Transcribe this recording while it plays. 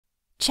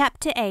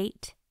Chapter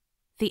 8.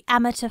 The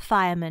Amateur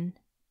Fireman.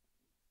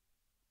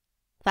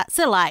 "That's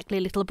a likely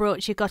little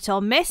brooch you got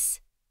on, miss,"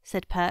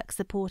 said Perks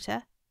the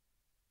porter.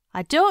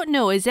 "I don't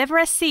know as ever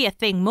I see a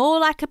thing more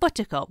like a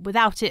buttercup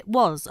without it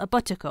was a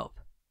buttercup."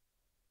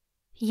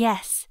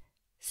 "Yes,"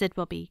 said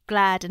Bobby,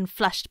 glad and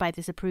flushed by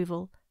this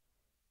approval.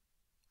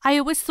 "I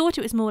always thought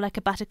it was more like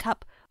a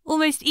buttercup,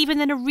 almost even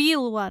than a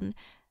real one,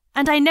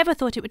 and I never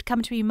thought it would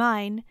come to be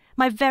mine,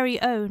 my very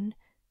own.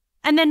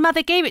 And then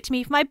Mother gave it to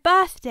me for my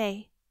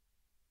birthday."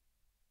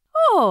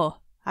 "Oh,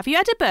 have you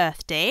had a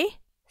birthday?"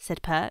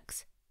 said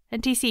Perks,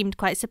 and he seemed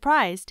quite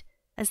surprised,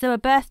 as though a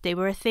birthday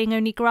were a thing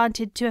only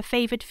granted to a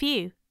favoured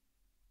few.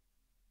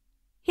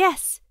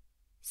 "Yes,"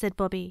 said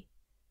Bobby.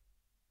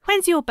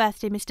 "When's your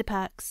birthday, Mr.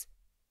 Perks?"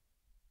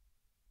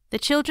 The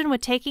children were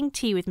taking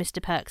tea with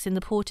Mr. Perks in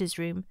the porter's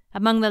room,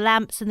 among the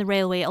lamps and the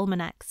railway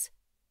almanacs.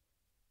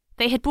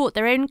 They had brought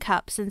their own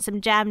cups and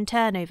some jam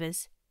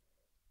turnovers.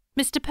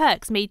 Mr.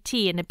 Perks made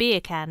tea in a beer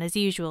can, as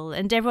usual,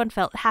 and everyone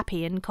felt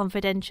happy and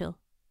confidential.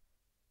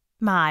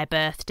 "My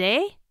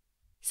birthday,"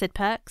 said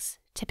Perks,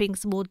 tipping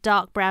some more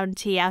dark brown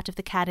tea out of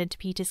the can into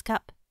Peter's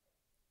cup.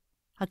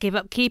 "I give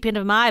up keeping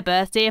of my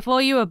birthday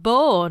afore you were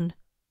born."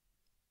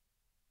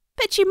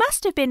 "But you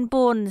must have been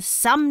born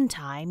some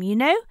time, you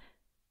know,"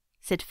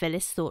 said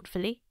Phyllis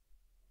thoughtfully.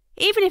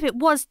 "Even if it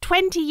was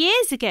 20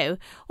 years ago,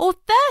 or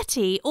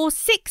 30, or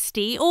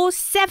 60, or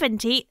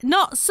 70,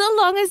 not so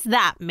long as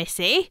that,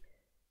 missy."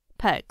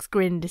 Perks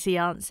grinned as he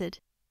answered.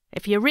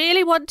 "If you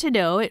really want to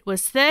know, it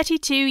was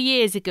 32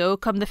 years ago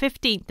come the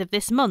 15th of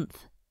this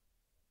month."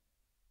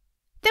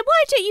 "Then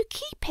why don't you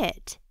keep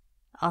it?"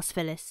 asked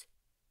Phyllis.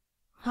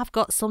 "I've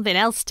got something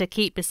else to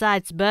keep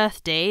besides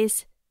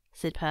birthdays,"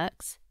 said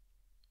Perks.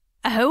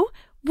 "Oh,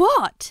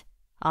 what?"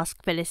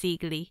 asked Phyllis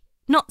eagerly.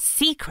 "Not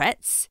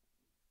secrets?"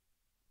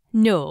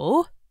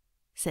 "No,"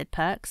 said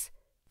Perks.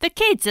 "The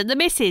kids and the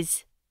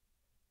missus."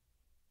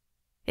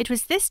 It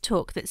was this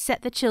talk that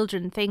set the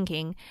children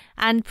thinking,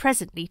 and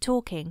presently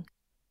talking.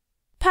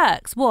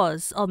 Perks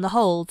was, on the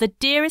whole, the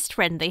dearest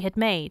friend they had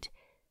made.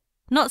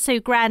 Not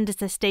so grand as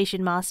the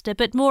station master,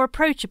 but more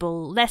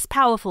approachable, less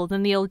powerful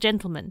than the old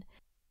gentleman,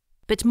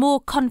 but more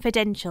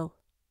confidential.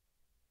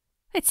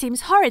 "It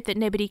seems horrid that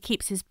nobody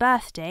keeps his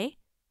birthday,"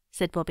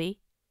 said Bobby.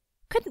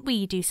 "Couldn't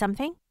we do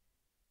something?"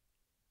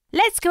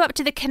 "Let's go up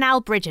to the canal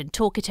bridge and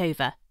talk it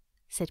over,"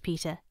 said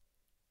Peter.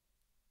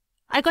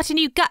 "I got a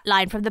new gut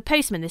line from the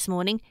postman this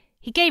morning.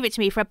 He gave it to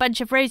me for a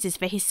bunch of roses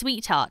for his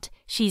sweetheart.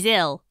 She's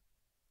ill."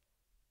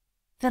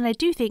 "Then I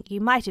do think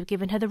you might have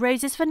given her the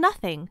roses for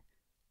nothing,"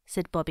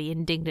 said Bobby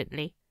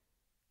indignantly.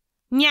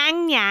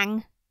 "Nyang,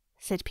 nyang,"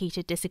 said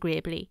Peter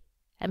disagreeably,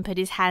 and put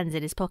his hands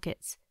in his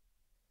pockets.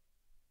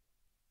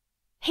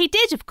 "He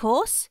did, of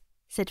course,"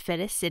 said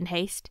Phyllis in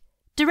haste.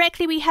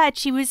 "Directly we heard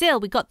she was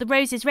ill, we got the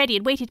roses ready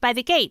and waited by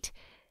the gate.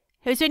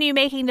 It was when you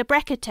were making the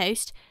brekker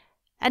toast,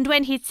 and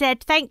when he'd said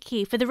thank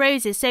you for the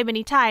roses so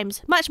many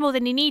times, much more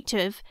than he need to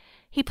have,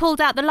 he pulled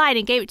out the line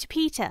and gave it to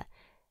Peter.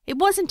 It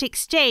wasn't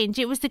exchange,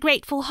 it was the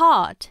grateful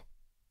heart."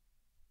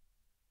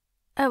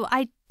 "Oh,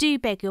 I do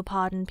beg your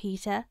pardon,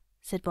 Peter,"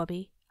 said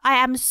Bobby. "I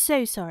am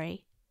so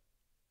sorry."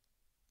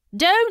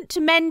 "Don't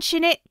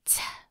mention it,"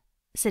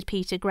 said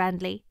Peter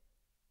grandly.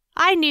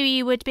 "I knew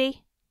you would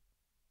be."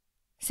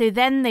 So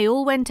then they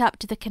all went up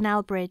to the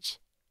canal bridge.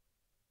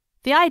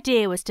 The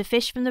idea was to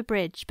fish from the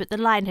bridge, but the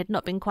line had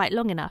not been quite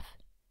long enough.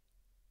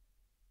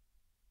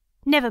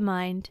 "Never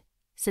mind,"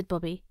 said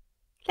Bobby.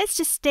 "Let's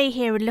just stay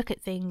here and look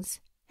at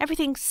things.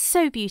 Everything's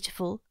so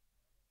beautiful."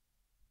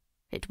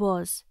 It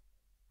was.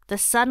 The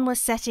sun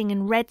was setting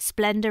in red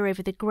splendour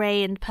over the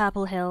grey and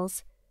purple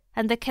hills,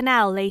 and the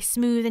canal lay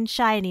smooth and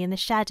shiny in the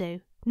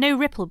shadow. No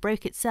ripple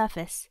broke its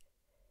surface.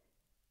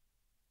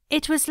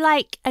 It was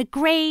like a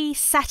grey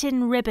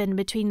satin ribbon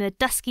between the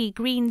dusky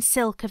green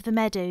silk of the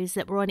meadows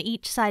that were on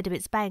each side of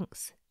its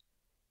banks.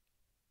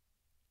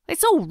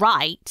 "It's all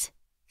right,"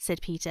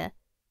 said Peter.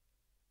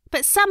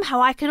 "But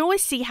somehow I can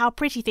always see how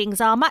pretty things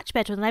are much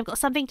better when I've got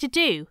something to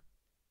do.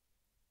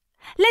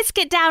 Let's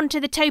get down to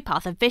the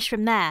towpath and fish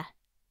from there."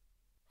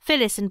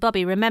 Phyllis and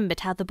Bobby remembered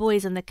how the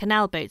boys on the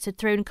canal boats had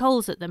thrown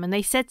coals at them, and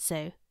they said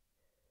so.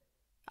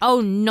 "Oh,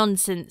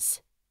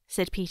 nonsense,"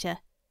 said Peter.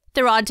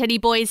 "There aren't any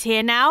boys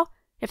here now.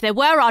 If there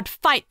were, I'd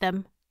fight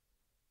them."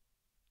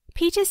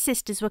 Peter's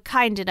sisters were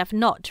kind enough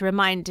not to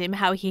remind him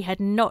how he had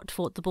not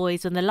fought the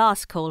boys when the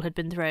last coal had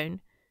been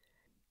thrown.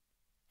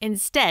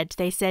 Instead,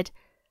 they said,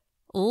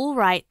 "All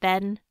right,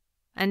 then,"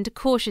 and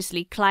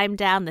cautiously climbed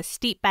down the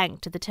steep bank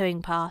to the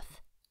towing path.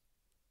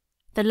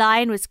 The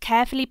line was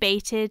carefully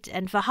baited,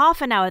 and for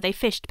half an hour they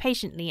fished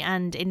patiently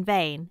and in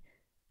vain.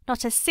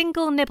 Not a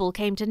single nibble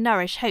came to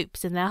nourish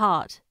hopes in their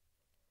heart.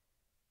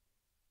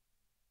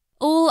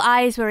 All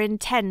eyes were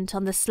intent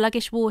on the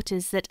sluggish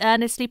waters that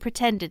earnestly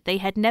pretended they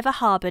had never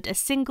harboured a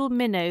single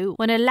minnow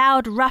when a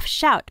loud, rough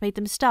shout made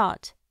them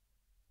start.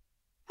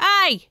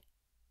 "Aye!"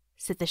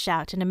 said the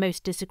shout in a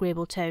most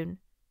disagreeable tone.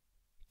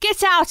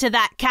 "Get out of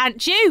that,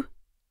 can't you?"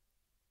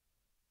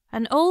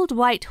 An old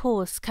white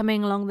horse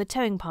coming along the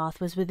towing path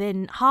was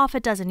within half a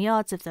dozen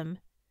yards of them,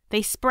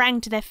 They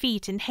sprang to their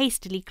feet and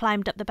hastily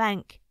climbed up the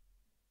bank.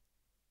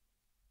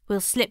 "We'll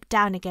slip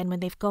down again when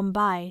they've gone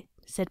by,"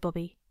 said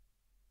Bobby.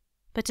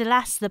 But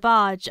alas, the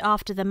barge,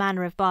 after the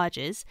manner of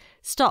barges,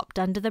 stopped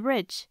under the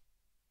bridge.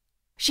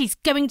 "She's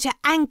going to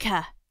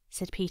anchor,"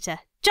 said Peter.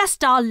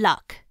 "Just our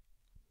luck."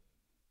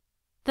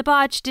 The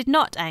barge did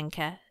not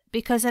anchor,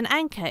 because an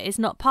anchor is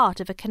not part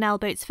of a canal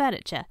boat's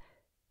furniture,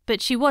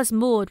 but she was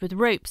moored with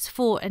ropes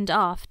fore and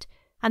aft,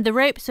 and the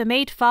ropes were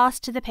made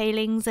fast to the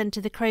palings and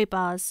to the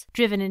crowbars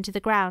driven into the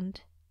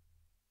ground.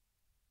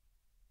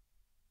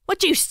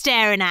 "What you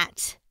staring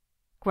at?"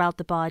 growled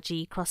the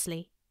bargee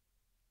crossly.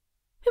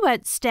 "We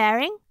weren't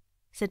staring,"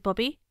 said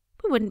Bobby.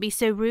 "We wouldn't be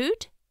so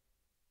rude."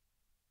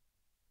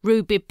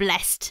 "Rude be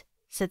blessed,"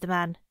 said the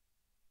man.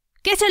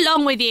 "Get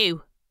along with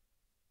you."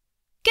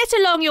 "Get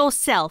along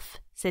yourself,"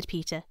 said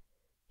Peter.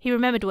 He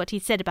remembered what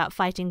he'd said about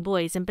fighting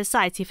boys, and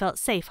besides he felt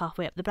safe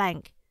halfway up the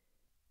bank.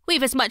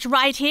 "We've as much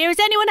right here as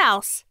anyone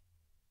else."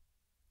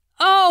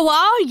 "Oh,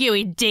 are you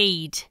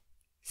indeed?"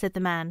 said the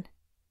man.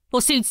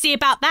 "We'll soon see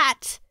about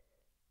that."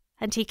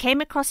 And he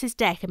came across his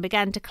deck and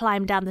began to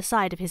climb down the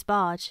side of his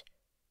barge.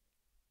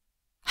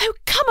 "Oh,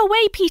 come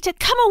away, Peter,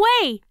 come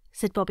away,"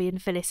 said Bobby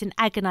and Phyllis in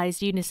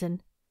agonised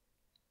unison.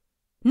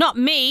 "Not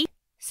me,"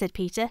 said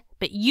Peter,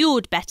 "but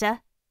you'd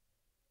better."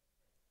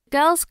 The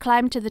girls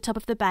climbed to the top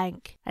of the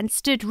bank and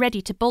stood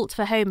ready to bolt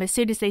for home as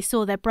soon as they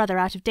saw their brother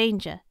out of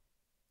danger.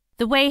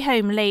 The way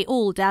home lay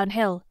all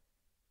downhill.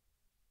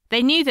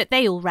 They knew that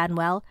they all ran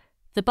well.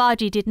 The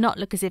bargee did not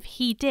look as if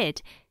he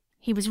did.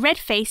 He was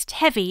red-faced,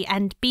 heavy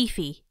and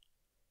beefy.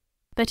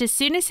 But as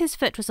soon as his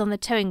foot was on the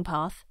towing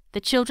path, the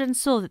children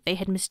saw that they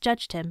had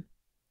misjudged him.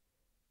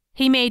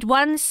 He made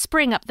one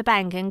spring up the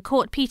bank and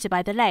caught Peter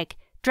by the leg,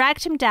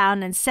 dragged him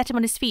down and set him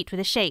on his feet with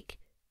a shake,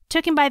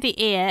 took him by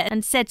the ear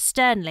and said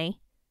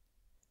sternly,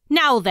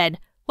 "Now then,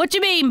 what do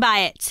you mean by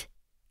it?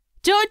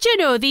 Don't you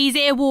know these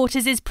here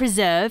waters is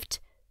preserved?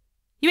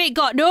 You ain't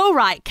got no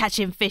right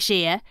catching fish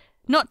here,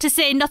 not to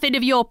say nothing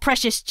of your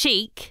precious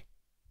cheek."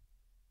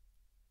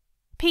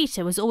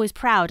 Peter was always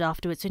proud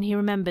afterwards when he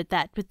remembered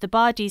that, with the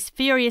bargee's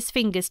furious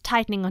fingers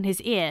tightening on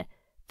his ear,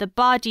 the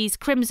bargee's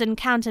crimson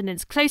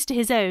countenance close to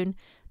his own,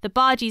 the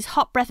bargee's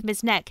hot breath from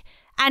his neck,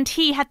 and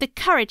he had the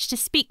courage to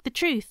speak the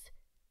truth.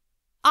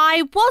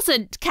 "I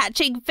wasn't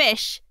catching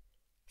fish,"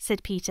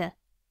 said Peter.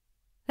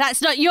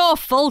 "That's not your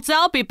fault,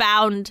 I'll be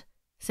bound,"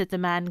 said the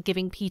man,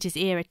 giving Peter's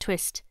ear a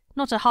twist,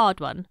 not a hard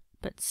one,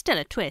 but still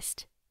a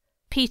twist.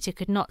 Peter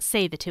could not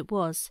say that it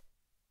was.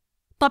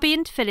 Bobby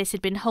and Phyllis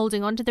had been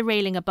holding on to the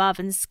railing above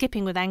and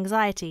skipping with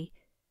anxiety.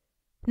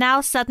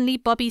 Now suddenly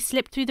Bobby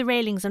slipped through the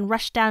railings and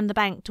rushed down the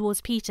bank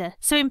towards Peter,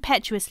 so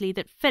impetuously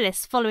that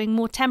Phyllis, following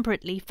more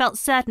temperately, felt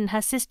certain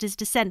her sister's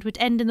descent would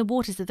end in the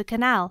waters of the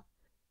canal.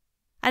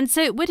 And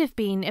so it would have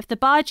been if the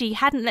bargee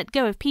hadn't let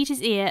go of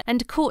Peter's ear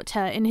and caught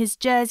her in his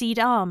jerseyed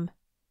arm.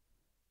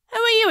 "Who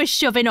are you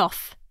a-shoving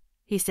off?"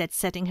 he said,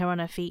 setting her on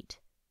her feet.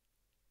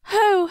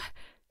 "Oh,"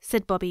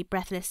 said Bobby,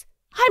 breathless,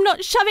 "I'm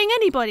not shoving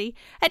anybody,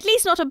 at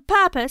least not on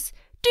purpose.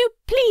 Do,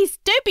 please,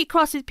 don't be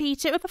cross with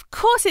Peter. Of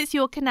course it's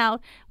your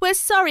canal. We're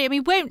sorry and we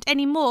won't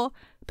any more,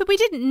 but we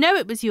didn't know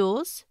it was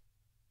yours."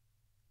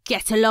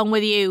 "Get along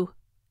with you,"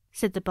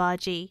 said the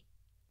bargee.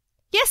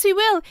 "Yes, we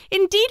will,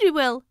 indeed we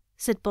will,"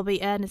 said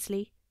Bobby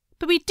earnestly.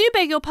 "But we do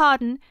beg your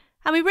pardon,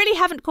 and we really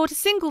haven't caught a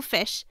single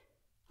fish.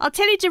 I'll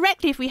tell you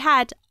directly if we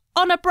had.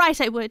 Honour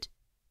bright I would."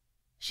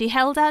 She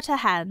held out her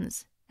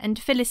hands, and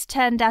Phyllis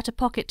turned out a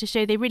pocket to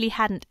show they really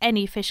hadn't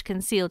any fish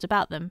concealed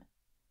about them.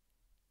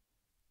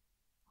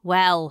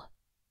 "Well,"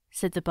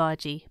 said the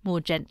bargee, more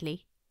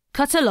gently,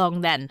 "cut along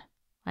then,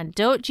 and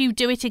don't you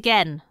do it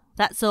again,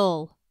 that's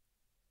all."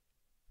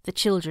 The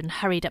children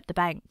hurried up the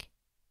bank.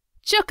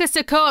 "Chuck us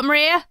a coat,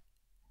 Maria!"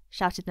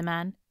 shouted the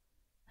man,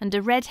 and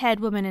a red-haired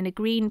woman in a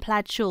green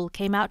plaid shawl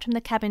came out from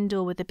the cabin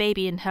door with the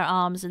baby in her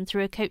arms and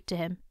threw a coat to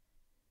him.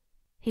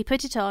 He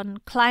put it on,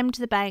 climbed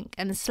the bank,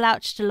 and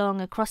slouched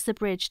along across the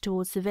bridge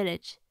towards the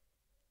village.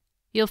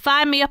 "You'll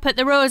find me up at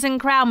the Rose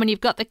and Crown when you've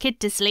got the kid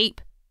to sleep,"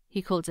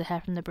 he called to her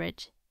from the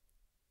bridge.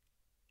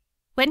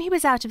 When he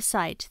was out of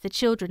sight, the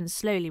children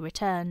slowly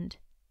returned.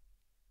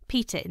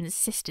 Peter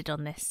insisted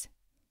on this.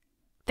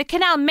 "The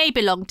canal may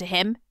belong to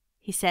him,"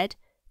 he said,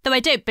 "though I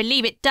don't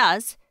believe it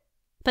does.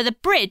 But the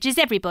bridge is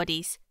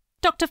everybody's.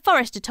 Dr.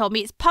 Forrester told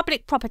me it's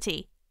public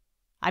property.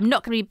 I'm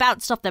not going to be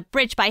bounced off the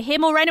bridge by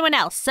him or anyone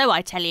else, so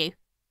I tell you."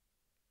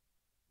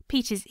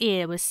 Peter's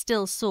ear was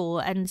still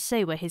sore, and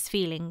so were his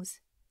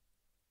feelings.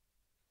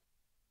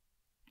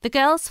 The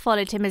girls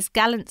followed him as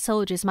gallant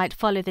soldiers might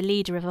follow the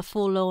leader of a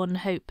forlorn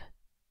hope.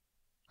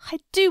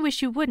 "I do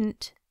wish you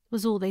wouldn't,"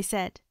 was all they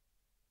said.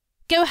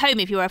 "Go home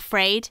if you're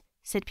afraid,"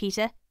 said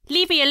Peter.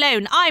 "Leave me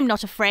alone, I'm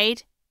not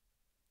afraid."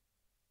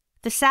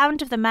 The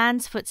sound of the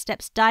man's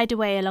footsteps died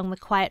away along the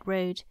quiet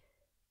road.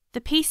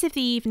 The peace of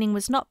the evening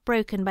was not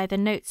broken by the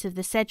notes of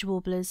the sedge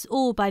warblers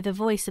or by the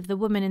voice of the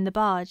woman in the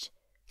barge,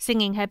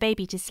 singing her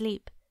baby to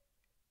sleep.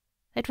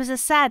 It was a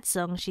sad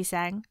song she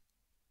sang.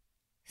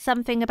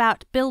 Something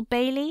about Bill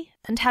Bailey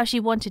and how she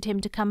wanted him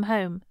to come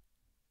home.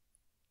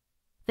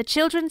 The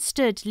children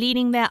stood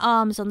leaning their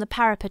arms on the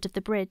parapet of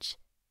the bridge.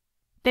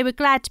 They were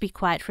glad to be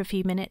quiet for a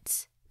few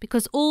minutes,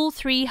 because all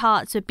 3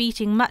 hearts were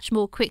beating much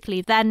more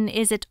quickly than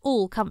is at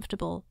all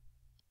comfortable.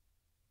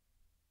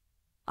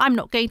 "I'm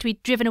not going to be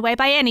driven away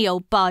by any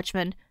old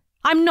bargeman.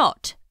 I'm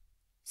not,"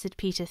 said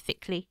Peter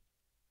thickly.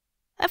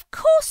 "Of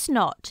course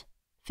not,"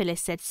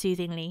 Phyllis said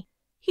soothingly.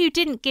 "You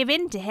didn't give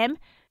in to him,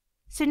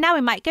 so now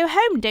we might go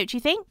home, don't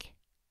you think?"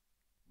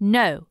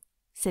 "No,"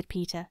 said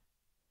Peter.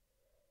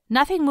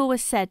 Nothing more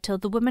was said till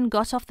the woman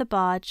got off the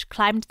barge,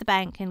 climbed the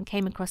bank, and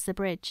came across the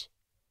bridge.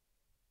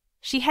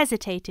 She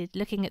hesitated,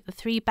 looking at the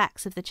 3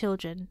 backs of the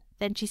children.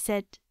 Then she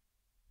said,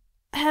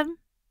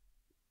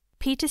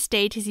 Peter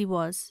stayed as he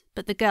was,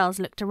 but the girls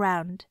looked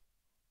around.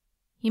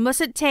 "You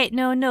mustn't take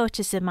no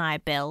notice of my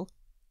Bill,"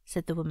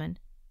 said the woman.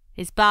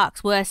 "His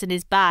bark's worse than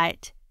his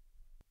bite.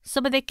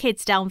 Some of the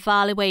kids down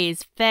Farley Way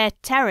is fair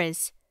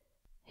terrors.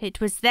 It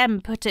was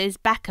them put his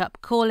back up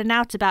calling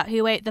out about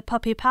who ate the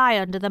puppy pie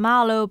under the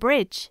Marlow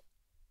Bridge."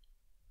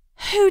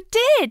 "Who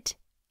did?"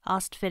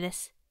 asked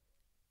Phyllis.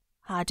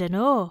 "I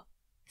dunno,"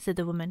 said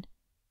the woman.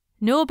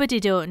 "Nobody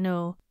don't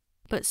know.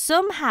 But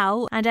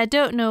somehow, and I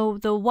don't know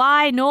the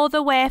why nor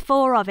the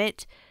wherefore of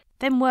it,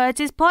 them words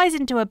is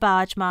poison to a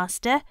barge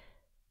master.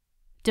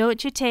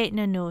 Don't you take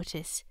no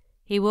notice.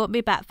 He won't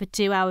be back for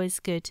 2 hours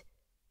good.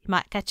 You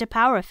might catch a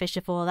power of fish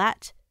afore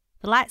that.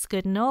 The light's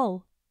good and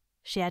all,"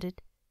 she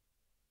added.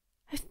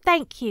 "Oh,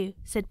 thank you,"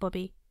 said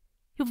Bobby.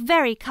 "You're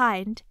very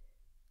kind.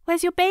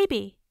 Where's your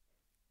baby?"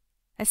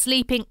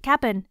 "Asleep in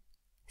cabin,"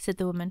 said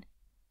the woman.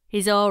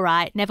 "He's all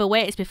right, never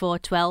wakes before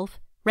 12.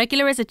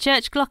 Regular as a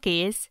church clock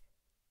he is."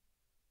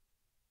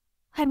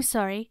 "I'm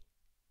sorry,"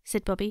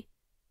 said Bobby.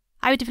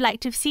 "I would have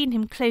liked to have seen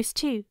him close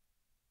to."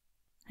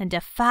 "And a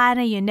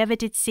finer you never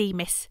did see,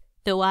 miss,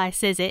 though I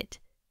says it."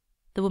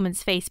 The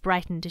woman's face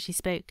brightened as she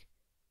spoke.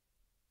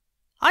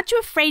 "Aren't you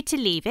afraid to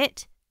leave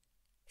it?"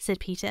 said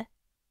Peter.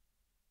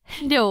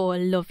 "No,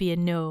 love you,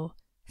 no,"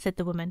 said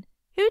the woman.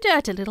 "Who'd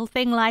hurt a little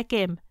thing like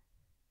him?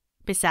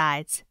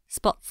 Besides,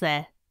 Spot's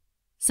there.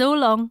 So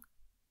long."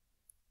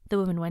 The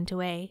woman went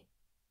away.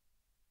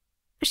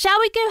 "Shall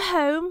we go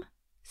home?"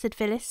 said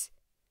Phyllis.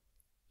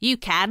 "You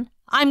can.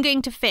 I'm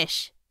going to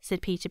fish,"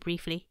 said Peter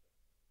briefly.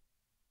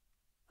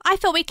 "I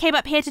thought we came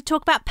up here to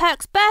talk about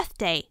Perk's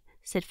birthday,"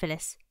 said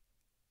Phyllis.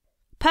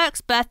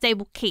 "Perk's birthday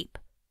will keep."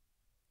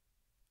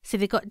 So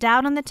they got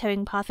down on the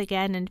towing path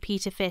again, and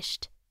Peter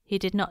fished. He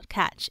did not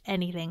catch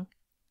anything.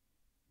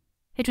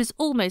 It was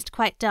almost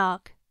quite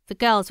dark. The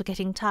girls were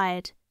getting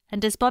tired,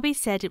 and as Bobby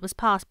said, it was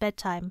past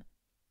bedtime.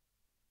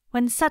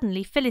 When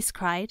suddenly Phyllis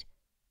cried,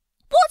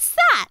 "What's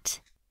that?"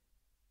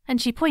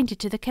 And she pointed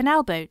to the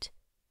canal boat.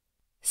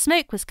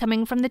 Smoke was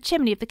coming from the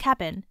chimney of the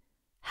cabin,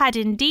 had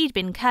indeed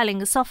been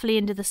curling softly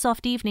into the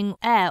soft evening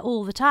air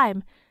all the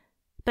time,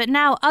 but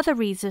now other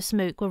wreaths of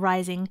smoke were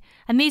rising,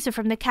 and these were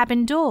from the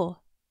cabin door.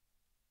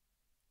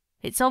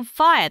 "It's on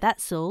fire,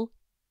 that's all,"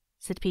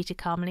 said Peter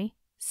calmly.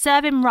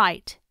 "Serve him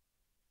right."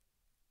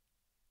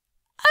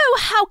 "Oh,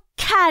 how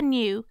can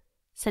you?"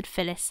 said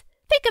Phyllis.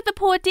 "Think of the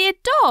poor dear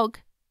dog."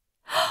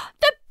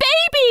 "The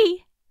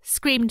baby!"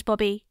 screamed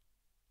Bobby.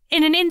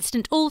 In an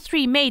instant all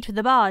 3 made for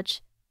the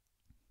barge.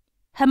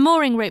 Her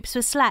mooring ropes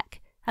were slack,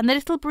 and the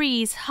little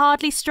breeze,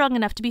 hardly strong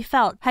enough to be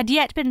felt, had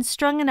yet been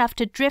strong enough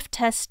to drift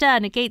her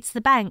stern against the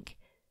bank.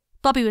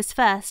 Bobby was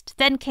first,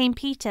 then came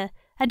Peter,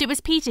 and it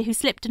was Peter who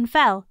slipped and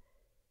fell.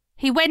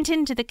 He went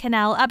into the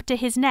canal up to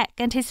his neck,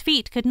 and his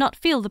feet could not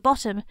feel the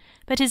bottom,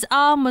 but his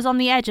arm was on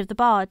the edge of the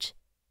barge.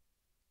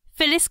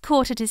 Phyllis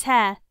caught at his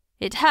hair.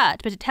 It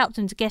hurt, but it helped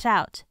him to get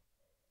out.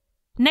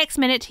 Next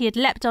minute he had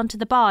leapt onto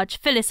the barge,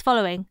 Phyllis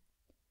following.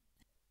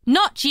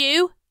 "Not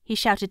you!" he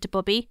shouted to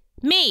Bobby.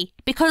 "Me,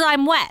 because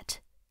I'm wet."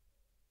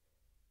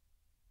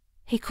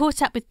 He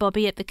caught up with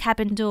Bobby at the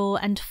cabin door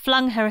and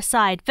flung her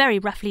aside very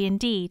roughly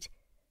indeed.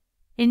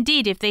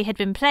 Indeed, if they had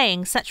been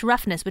playing, such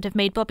roughness would have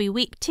made Bobby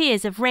weep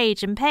tears of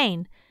rage and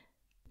pain.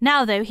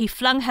 Now, though, he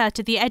flung her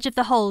to the edge of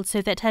the hold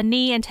so that her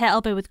knee and her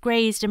elbow were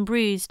grazed and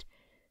bruised,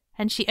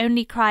 and she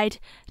only cried,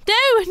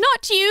 "No,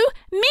 not you,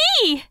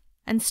 me!"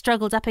 and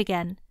struggled up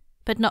again,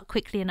 but not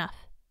quickly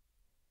enough.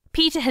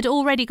 Peter had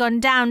already gone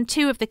down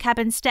 2 of the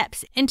cabin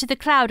steps into the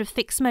cloud of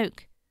thick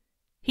smoke.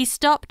 He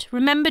stopped,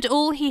 remembered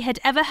all he had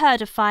ever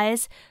heard of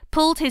fires,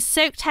 pulled his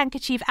soaked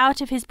handkerchief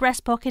out of his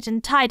breast pocket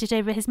and tied it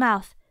over his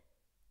mouth.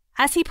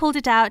 As he pulled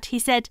it out, he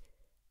said,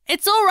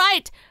 "It's all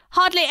right,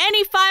 hardly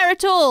any fire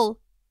at all."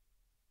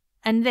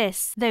 And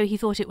this, though he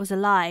thought it was a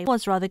lie,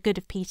 was rather good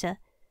of Peter.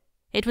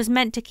 It was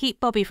meant to keep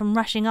Bobby from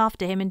rushing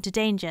after him into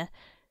danger.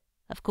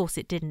 Of course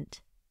it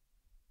didn't.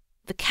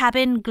 The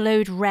cabin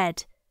glowed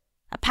red.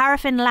 A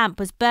paraffin lamp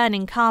was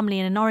burning calmly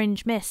in an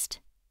orange mist.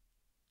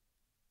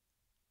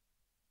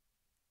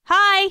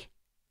 "Hi!"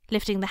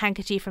 lifting the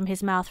handkerchief from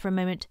his mouth for a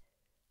moment.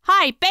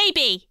 "Hi,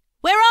 baby!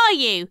 Where are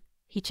you?"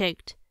 he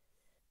choked.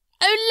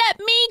 "Oh, let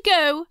me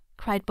go!"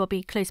 cried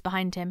Bobby close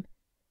behind him.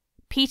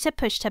 Peter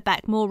pushed her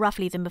back more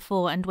roughly than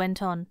before and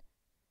went on.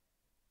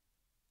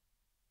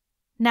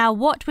 Now,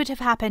 what would have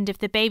happened if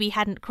the baby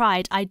hadn't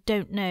cried, I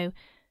don't know,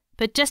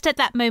 but just at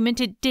that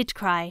moment it did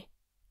cry.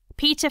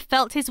 Peter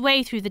felt his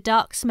way through the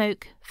dark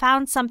smoke,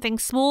 found something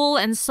small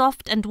and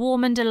soft and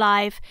warm and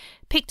alive,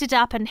 picked it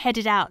up and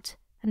headed out,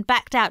 and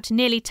backed out,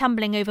 nearly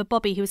tumbling over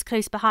Bobby, who was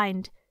close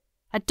behind.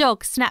 A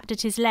dog snapped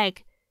at his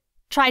leg,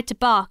 tried to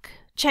bark,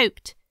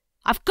 choked.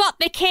 "I've got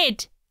the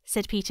kid!"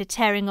 said Peter,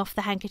 tearing off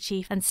the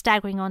handkerchief and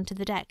staggering onto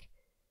the deck.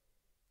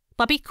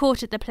 Bobby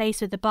caught at the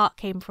place where the bark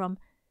came from,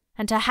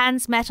 and her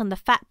hands met on the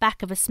fat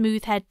back of a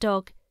smooth-haired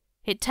dog.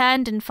 It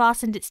turned and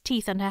fastened its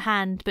teeth on her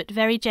hand, but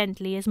very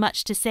gently, as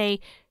much to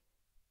say,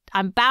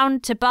 "I'm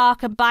bound to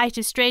bark and bite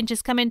if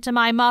strangers come into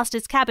my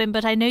master's cabin,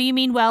 but I know you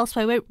mean well, so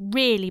I won't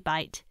really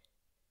bite."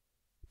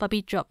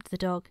 Bobby dropped the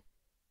dog.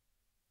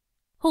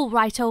 "All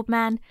right, old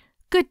man.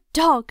 Good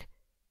dog,"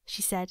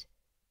 she said.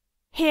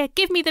 "Here,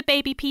 give me the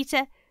baby,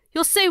 Peter.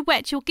 You're so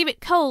wet you'll give it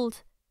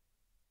cold."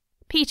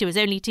 Peter was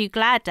only too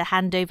glad to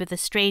hand over the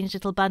strange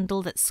little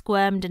bundle that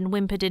squirmed and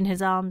whimpered in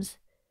his arms.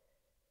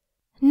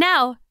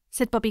 "Now,"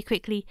 said Bobby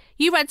quickly,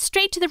 "you run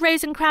straight to the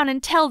Rose and Crown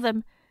and tell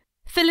them.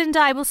 Phil and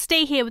I will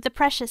stay here with the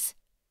precious."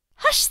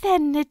 "Hush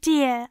then, a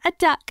dear, a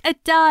duck, a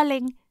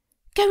darling.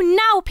 Go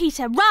now,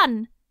 Peter,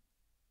 run."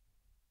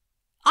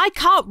 "I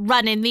can't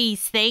run in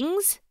these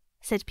things,"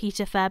 said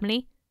Peter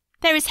firmly.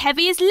 "They're as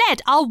heavy as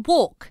lead. I'll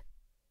walk."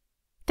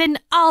 "Then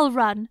I'll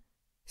run,"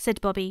 said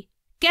Bobby.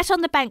 "Get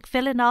on the bank,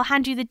 Phil, and I'll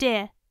hand you the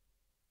deer."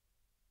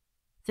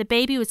 The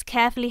baby was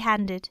carefully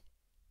handed.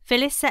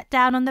 Phyllis sat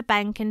down on the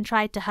bank and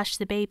tried to hush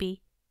the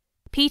baby.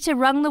 Peter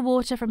wrung the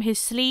water from his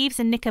sleeves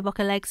and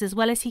knickerbocker legs as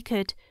well as he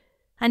could,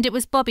 and it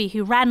was Bobby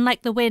who ran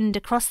like the wind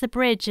across the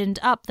bridge and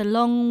up the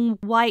long,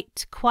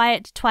 white,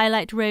 quiet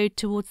twilight road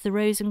towards the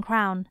Rose and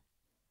Crown.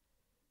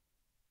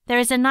 There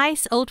is a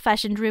nice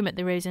old-fashioned room at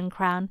the Rose and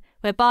Crown,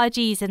 where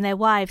bargees and their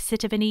wives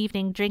sit of an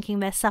evening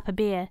drinking their supper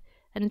beer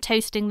and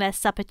toasting their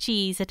supper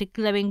cheese at a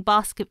glowing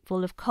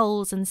basketful of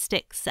coals and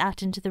sticks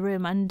out into the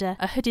room under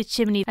a hooded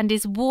chimney, and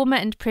is warmer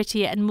and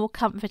prettier and more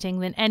comforting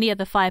than any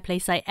other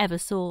fireplace I ever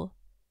saw.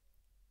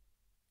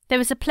 There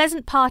was a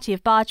pleasant party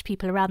of barge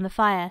people around the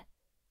fire.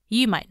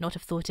 You might not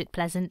have thought it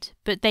pleasant,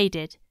 but they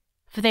did,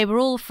 for they were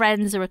all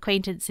friends or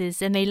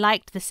acquaintances, and they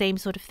liked the same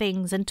sort of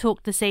things and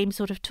talked the same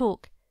sort of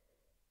talk.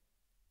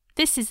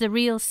 This is the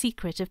real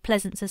secret of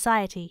pleasant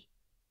society.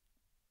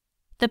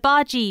 The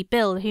bargee,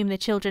 Bill, whom the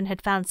children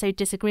had found so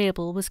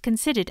disagreeable, was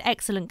considered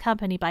excellent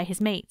company by his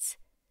mates.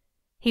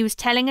 He was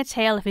telling a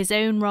tale of his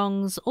own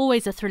wrongs,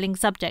 always a thrilling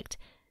subject.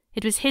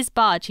 It was his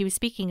barge he was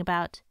speaking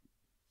about.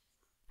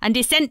 "And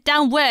he sent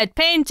down word,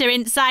 paint her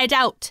inside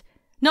out,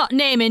 not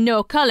naming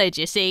no colours,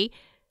 you see.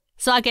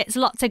 So I gets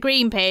lots of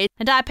green paint,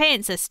 and I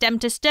paints her stem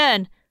to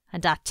stern,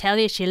 and I tell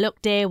you she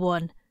looked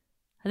A1.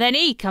 Then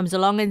he comes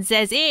along and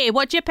says, 'Hey,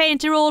 what you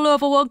paint her all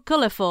over one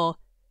colour for?'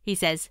 he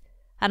says.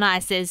 And I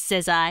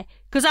says I,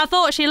 'Cause I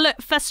thought she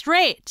looked first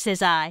rate,'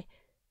 says I.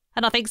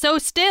 'And I think so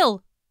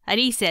still.' And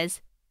he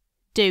says,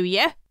 'Do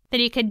you? Then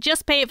you can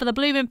just pay for the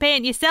bloomin'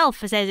 paint yourself,'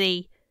 says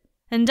he.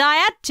 And I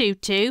had to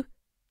too."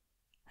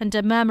 And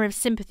a murmur of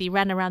sympathy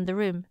ran around the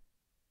room.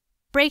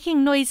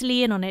 Breaking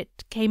noisily in on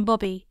it came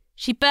Bobby.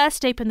 She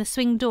burst open the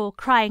swing door,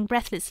 crying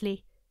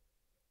breathlessly,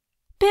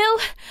 "Bill!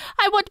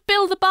 I want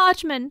Bill the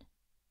bargeman!"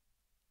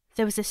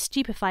 There was a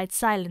stupefied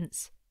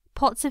silence.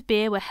 Pots of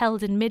beer were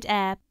held in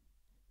mid-air,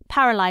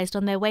 paralysed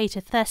on their way to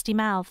thirsty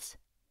mouths.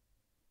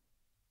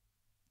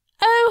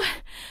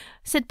 "Oh,"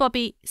 said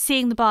Bobby,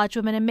 seeing the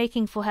bargewoman and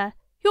making for her,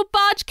 "your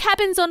barge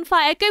cabin's on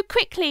fire! Go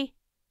quickly!"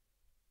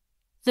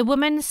 The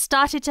woman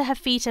started to her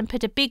feet and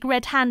put a big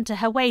red hand to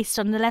her waist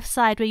on the left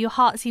side where your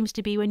heart seems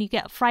to be when you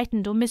get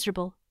frightened or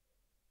miserable.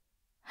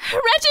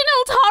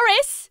 "Reginald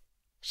Horace!"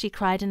 she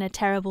cried in a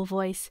terrible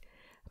voice.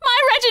 "My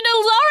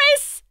Reginald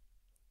Horace!"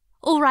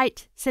 "All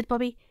right," said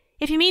Bobby.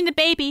 "If you mean the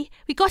baby,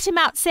 we got him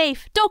out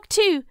safe. Dog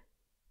too."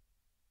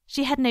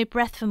 She had no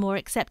breath for more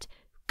except,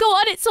 "Go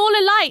on, it's all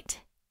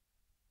alight."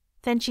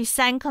 Then she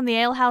sank on the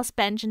alehouse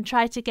bench and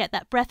tried to get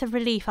that breath of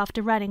relief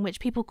after running which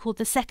people called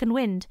the second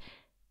wind,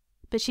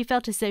 but she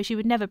felt as though she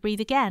would never breathe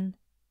again.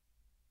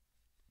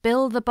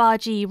 Bill the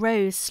bargee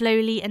rose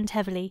slowly and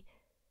heavily,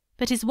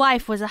 but his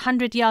wife was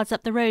 100 yards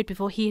up the road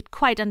before he had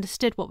quite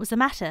understood what was the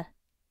matter.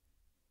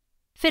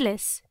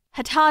 Phyllis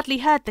had hardly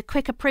heard the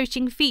quick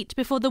approaching feet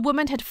before the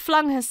woman had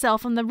flung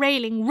herself on the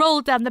railing,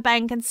 rolled down the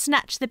bank and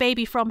snatched the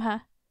baby from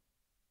her.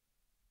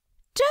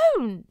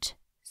 "Don't,"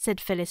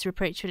 said Phyllis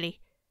reproachfully.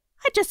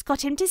 "I just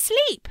got him to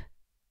sleep."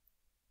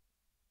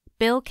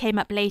 Bill came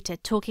up later,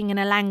 talking in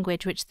a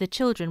language which the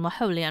children were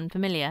wholly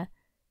unfamiliar.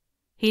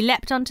 He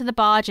leapt onto the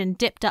barge and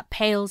dipped up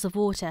pails of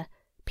water.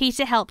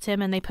 Peter helped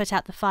him and they put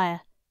out the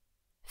fire.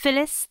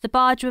 Phyllis, the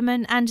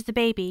bargewoman and the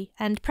baby,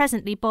 and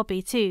presently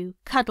Bobby too,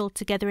 cuddled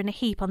together in a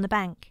heap on the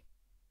bank.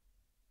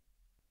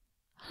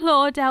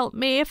 "Lord help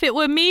me, if it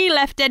were me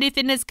left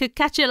anything as could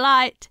catch a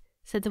light,"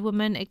 said the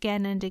woman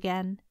again and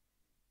again.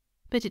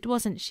 But it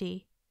wasn't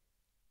she.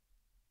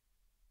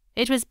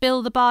 It was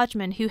Bill the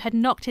bargeman who had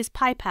knocked his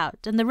pipe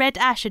out, and the red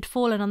ash had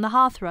fallen on the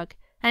hearthrug,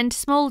 and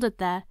smouldered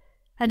there,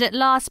 and at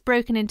last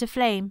broken into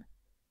flame.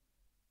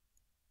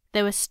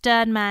 Though a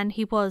stern man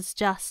he was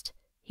just,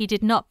 he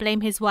did not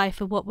blame his wife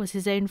for what was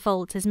his own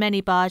fault, as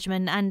many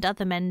bargemen and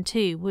other men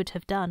too would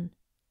have done.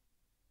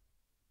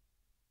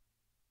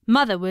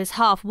 Mother was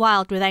half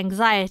wild with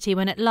anxiety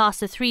when at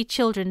last the 3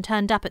 children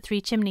turned up at 3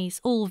 Chimneys,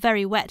 all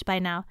very wet by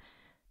now,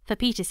 for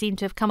Peter seemed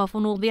to have come off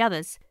on all the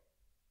others.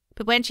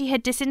 But when she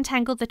had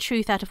disentangled the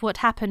truth out of what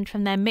happened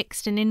from their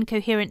mixed and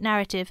incoherent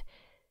narrative,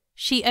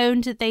 she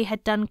owned that they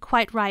had done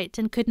quite right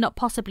and could not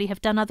possibly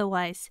have done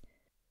otherwise.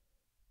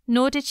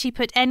 Nor did she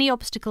put any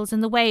obstacles in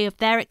the way of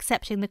their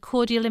accepting the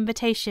cordial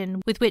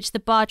invitation with which the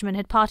bargeman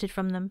had parted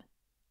from them.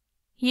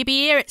 "Ye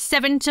be here at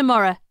 7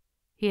 tomorrow,"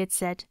 he had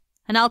said,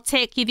 "and I'll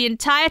take you the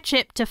entire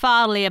trip to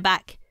Farley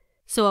back.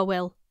 So I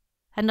will.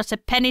 And not a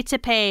penny to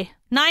pay.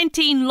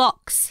 19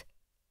 locks."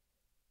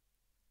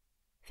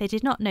 They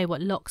did not know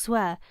what locks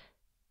were,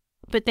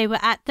 but they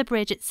were at the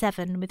bridge at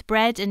 7, with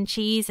bread and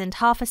cheese and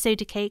half a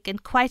soda cake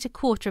and quite a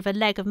quarter of a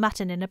leg of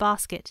mutton in a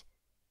basket.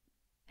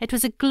 It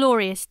was a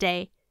glorious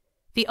day.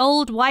 The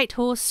old white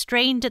horse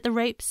strained at the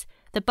ropes,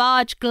 the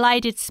barge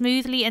glided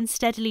smoothly and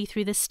steadily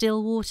through the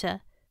still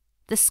water.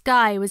 The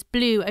sky was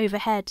blue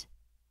overhead.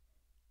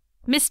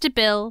 Mr.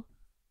 Bill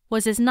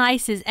was as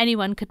nice as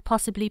anyone could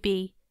possibly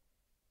be.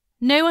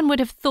 No one would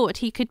have thought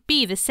he could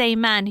be the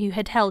same man who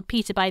had held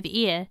Peter by the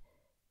ear.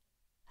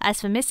 As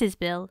for Mrs.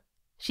 Bill,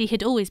 she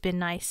had always been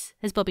nice,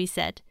 as Bobby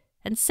said,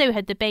 and so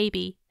had the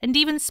baby, and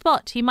even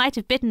Spot, who might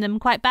have bitten them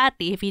quite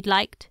badly if he'd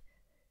liked.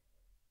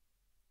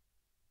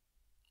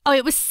 "Oh,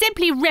 it was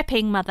simply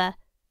ripping, Mother,"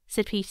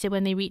 said Peter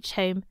when they reached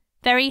home,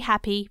 very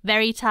happy,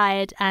 very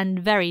tired, and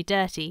very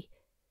dirty.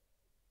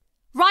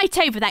 "Right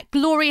over that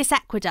glorious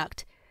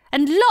aqueduct.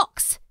 And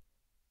locks!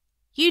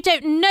 You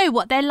don't know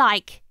what they're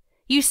like.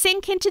 You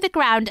sink into the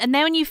ground, and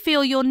then when you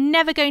feel you're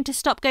never going to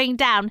stop going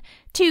down,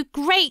 2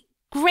 great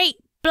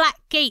black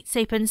gates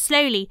open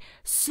slowly.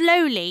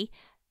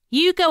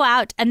 You go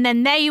out, and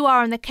then there you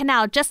are on the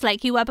canal just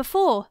like you were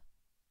before."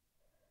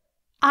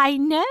 "I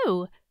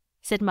know,"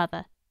 said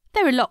Mother.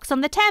 "There are locks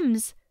on the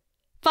Thames.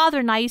 Father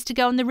and I used to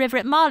go on the river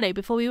at Marlow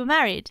before we were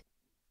married."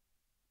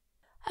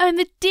 "Oh, and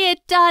the dear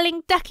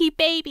darling ducky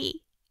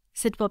baby,"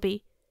 said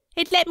Bobby.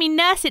 "It let me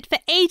nurse it for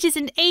ages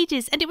and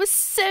ages, and it was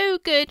so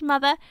good,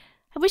 Mother.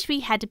 I wish we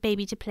had a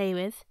baby to play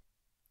with."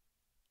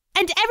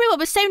 "And everyone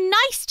was so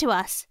nice to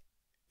us,"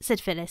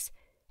 said Phyllis.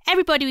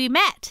 "Everybody we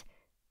met.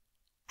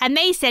 And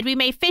they said we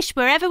may fish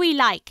wherever we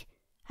like.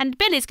 And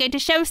Bill is going to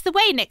show us the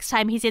way next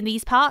time he's in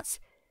these parts.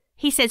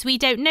 He says we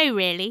don't know,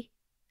 really."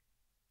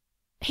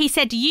 "He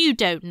said you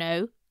don't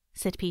know,"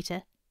 said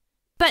Peter.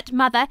 "But,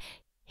 Mother,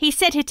 he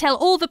said he'd tell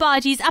all the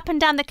bargees up and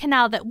down the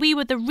canal that we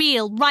were the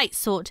real, right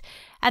sort,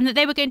 and that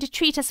they were going to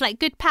treat us like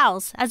good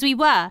pals, as we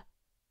were."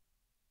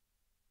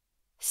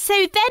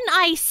 "So then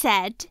I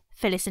said,"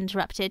 Phyllis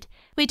interrupted,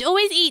 "we'd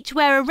always each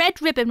wear a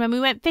red ribbon when we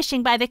went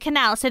fishing by the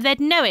canal so they'd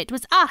know it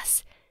was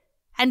us,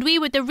 and we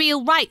were the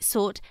real right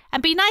sort,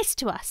 and be nice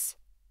to us."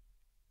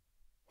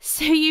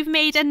 "So you've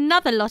made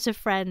another lot of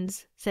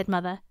friends," said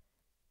Mother.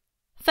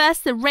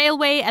 "First the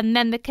railway and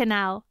then the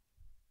canal."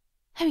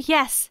 "Oh,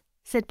 yes,"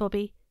 said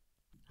Bobby.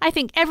 "I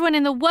think everyone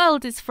in the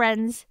world is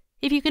friends,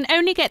 if you can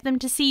only get them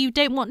to see you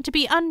don't want to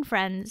be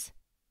unfriends."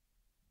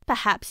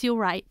 "Perhaps you're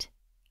right,"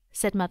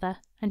 said Mother,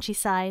 and she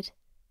sighed.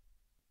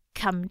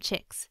 "Come,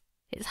 chicks,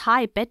 it's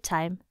high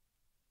bedtime."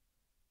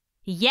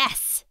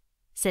 "Yes,"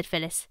 said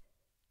Phyllis.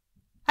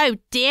 "Oh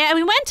dear, and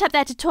we went up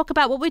there to talk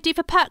about what we'd do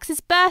for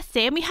Perks's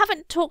birthday, and we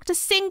haven't talked a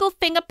single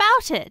thing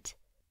about it."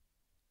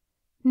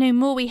 "No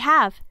more we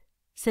have,"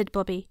 said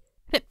Bobby.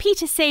 "But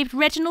Peter saved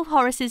Reginald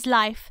Horace's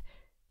life.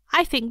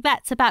 I think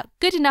that's about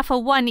good enough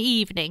for one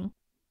evening."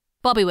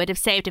 "Bobby would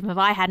have saved him if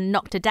I hadn't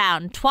knocked her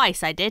down.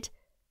 Twice I did,"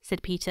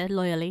 said Peter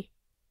loyally.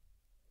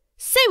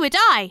 "So would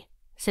I,"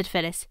 said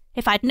Phyllis,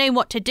 "if I'd known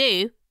what to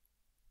do."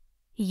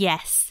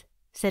 "Yes,"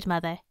 said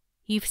Mother,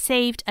 "you've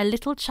saved a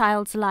little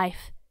child's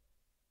life.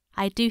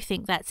 I do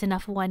think that's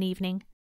enough for one evening."